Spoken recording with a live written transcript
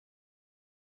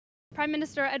Prime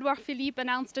Minister Édouard Philippe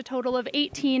announced a total of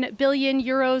 18 billion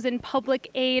euros in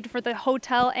public aid for the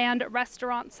hotel and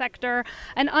restaurant sector.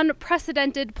 An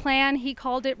unprecedented plan, he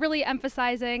called it, really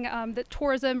emphasizing that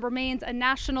tourism remains a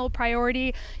national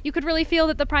priority. You could really feel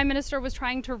that the Prime Minister was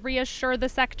trying to reassure the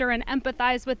sector and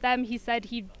empathize with them. He said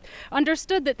he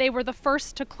understood that they were the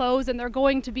first to close and they're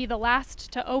going to be the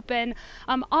last to open.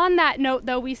 On that note,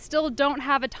 though, we still don't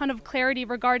have a ton of clarity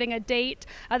regarding a date.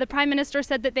 The Prime Minister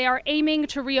said that they are aiming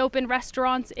to reopen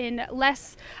restaurants in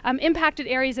less impacted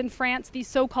areas in France, these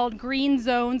so-called green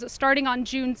zones, starting on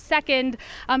June 2nd.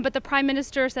 But the Prime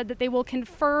Minister said that they will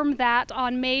confirm that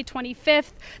on May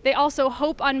 25th. They also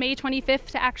hope on May 25th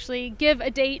to actually give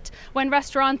a date when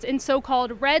restaurants in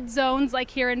so-called red zones, like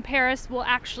here in Paris, will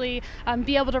actually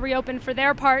be able to reopen for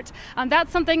their part.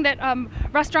 That's something that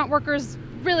restaurant workers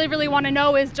really want to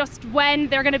know, is just when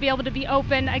they're going to be able to be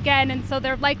open again, and so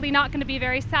they're likely not going to be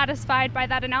very satisfied by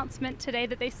that announcement today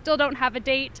that they still don't have a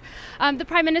date. The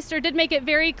Prime Minister did make it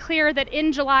very clear that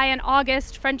in July and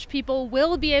August, French people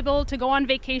will be able to go on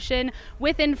vacation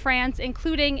within France,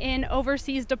 including in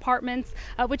overseas departments,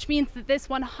 which means that this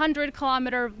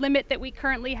 100-kilometer limit that we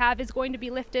currently have is going to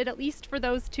be lifted, at least for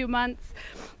those 2 months.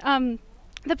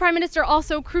 The Prime Minister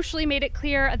also crucially made it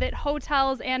clear that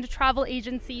hotels and travel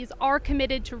agencies are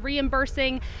committed to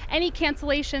reimbursing any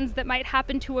cancellations that might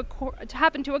happen to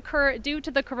occur due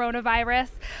to the coronavirus.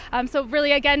 So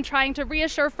really, again, trying to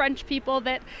reassure French people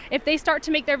that if they start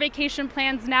to make their vacation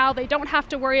plans now, they don't have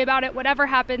to worry about it. Whatever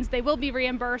happens, they will be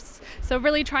reimbursed. So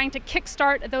really trying to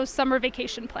kickstart those summer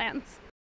vacation plans.